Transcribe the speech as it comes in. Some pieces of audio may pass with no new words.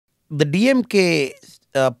The DMK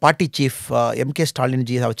party chief, MK Stalin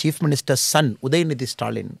ji, our chief minister's son, Udayanithi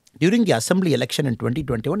Stalin, during the assembly election in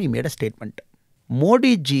 2021, he made a statement.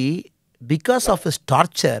 Modi ji, because of his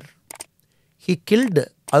torture, he killed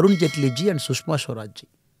Arun Jaitley ji and Sushma Swaraj ji.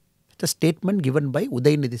 It's a statement given by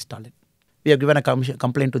Udayanithi Stalin. We have given a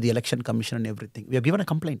complaint to the election commission and everything. We have given a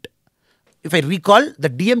complaint. If I recall, the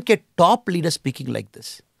DMK top leader speaking like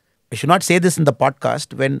this. I should not say this in the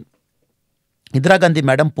podcast. When Indira Gandhi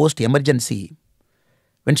madam post emergency,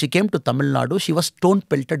 when she came to Tamil Nadu, she was stone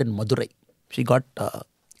pelted in Madurai. She got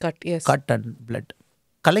cut and bled.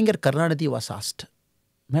 Kalaignar Karunanidhi was asked,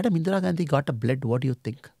 Madam, Indira Gandhi got a blood, what do you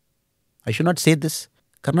think? I should not say this.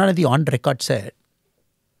 Karunanidhi on record said,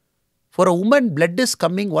 for a woman, blood is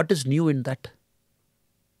coming, what is new in that?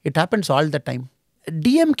 It happens all the time.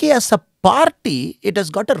 DMK as a party, it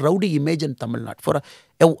has got a rowdy image in Tamil Nadu. For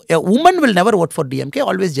a woman will never vote for DMK,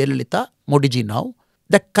 always Jayalalitha, Modi ji now.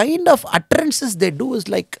 The kind of utterances they do is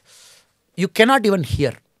like, you cannot even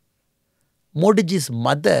hear. Modi ji's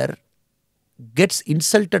mother gets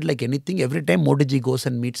insulted like anything. Every time Modi ji goes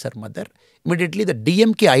and meets her mother, immediately the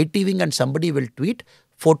DMK IT wing and somebody will tweet,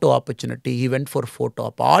 photo opportunity, he went for photo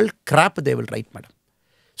op. All crap they will write, madam.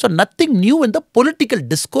 So nothing new in the political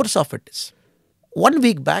discourse of it is. 1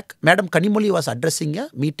 week back, Madam Kanimoli was addressing a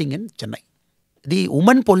meeting in Chennai. The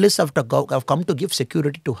women police have come to give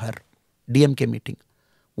security to her DMK meeting.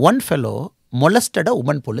 One fellow molested a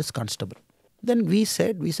woman police constable. Then we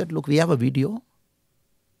said, look, we have a video.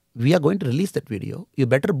 We are going to release that video. You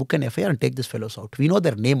better book an FIR and take these fellows out. We know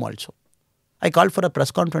their name also. I called for a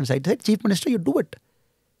press conference. I said, Chief Minister, you do it.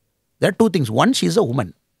 There are two things. One, she is a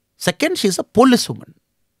woman. Second, she is a police woman.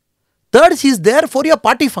 Third, she is there for your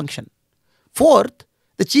party function. Fourth,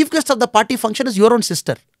 the chief guest of the party function is your own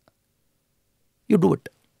sister. You do it.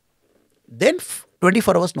 Then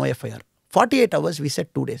 24 hours, no FIR. 48 hours, we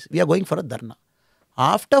said 2 days. We are going for a dharna.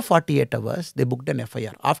 After 48 hours, they booked an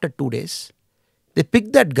FIR. After 2 days, they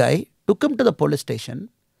picked that guy, took him to the police station,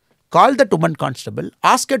 called that woman constable,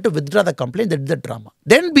 asked her to withdraw the complaint. They did the drama.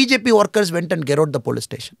 Then BJP workers went and garrowed the police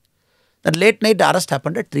station. Then late night, the arrest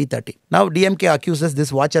happened at 3:30. Now DMK accuses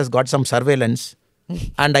this watch has got some surveillance.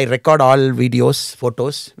 And I record all videos,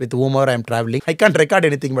 photos with whomever I am traveling. I can't record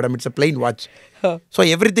anything, madam. It's a plain watch. So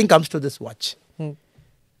everything comes to this watch.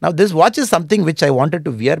 Now this watch is something which I wanted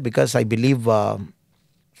to wear because I believe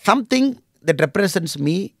something that represents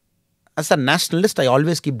me as a nationalist. I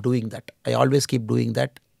always keep doing that.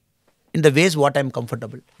 In the ways what I am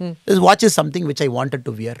comfortable. This watch is something which I wanted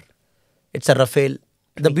to wear. It's a Rafale.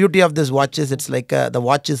 The beauty of this watch is it's like the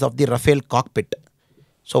watch is of the Rafale cockpit.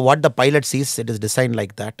 So what the pilot sees, it is designed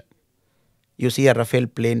like that. You see a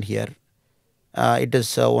Rafale plane here. It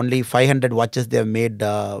is only 500 watches they have made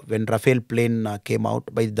when Rafale plane came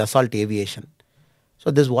out by Dassault Aviation.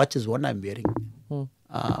 So this watch is one I am wearing.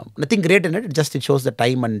 Nothing great in it, just it shows the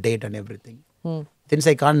time and date and everything. Since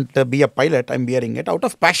I can't be a pilot, I am wearing it out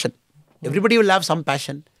of passion. Everybody will have some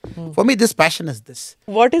passion. For me, this passion is this.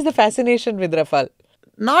 What is the fascination with Rafale?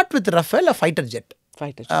 Not with Rafale, a fighter jet.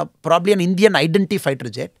 Probably an Indian identity fighter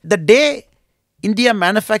jet. The day India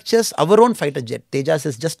manufactures our own fighter jet, Tejas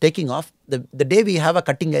is just taking off. The day we have a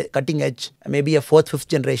cutting edge, maybe a 4th, 5th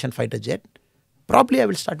generation fighter jet, probably I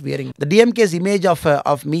will start wearing. The DMK's image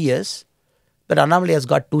of me is that Annamalai has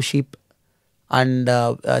got 2 sheep and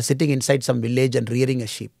sitting inside some village and rearing a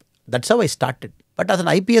sheep. That's how I started. But as an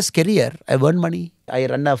IPS career, I've earned money. I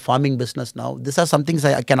run a farming business now. These are some things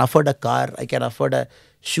I can afford a car, I can afford a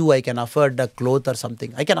shoe, I can afford a cloth or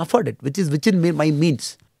something. I can afford it, which is within my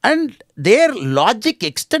means. And their logic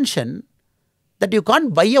extension that you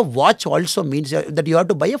can't buy a watch also means that you have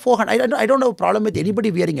to buy a 400. I don't have a problem with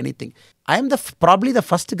anybody wearing anything. I am probably the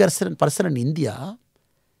first person in India.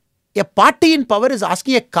 A party in power is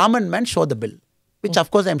asking a common man show the bill, which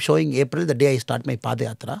of course I am showing April, the day I start my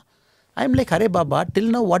Padayatra. I am like, Hare Baba, till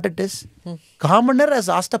now what it is? Commoner has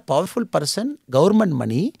asked a powerful person, government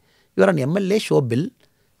money, you are an MLA, show bill.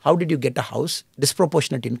 How did you get a house?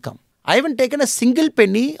 Disproportionate income. I haven't taken a single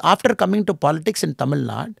penny after coming to politics in Tamil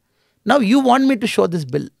Nadu. Now you want me to show this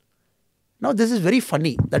bill. Now this is very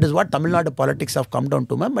funny. That is what Tamil Nadu politics have come down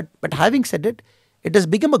to me. But having said it, it has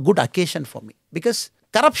become a good occasion for me. Because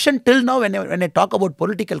corruption till now, when I talk about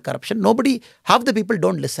political corruption, half the people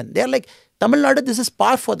don't listen. They are like, Tamil Nadu, this is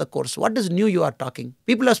par for the course. What is new you are talking?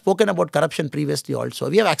 People have spoken about corruption previously also.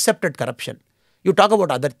 We have accepted corruption. You talk about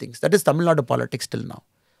other things. That is Tamil Nadu politics till now.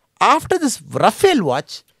 After this Rafale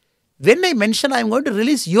watch, when I mention I am going to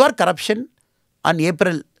release your corruption on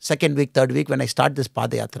April 2nd week, 3rd week, when I start this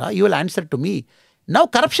Padayatra, you will answer to me. Now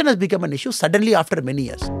corruption has become an issue suddenly after many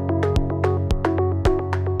years.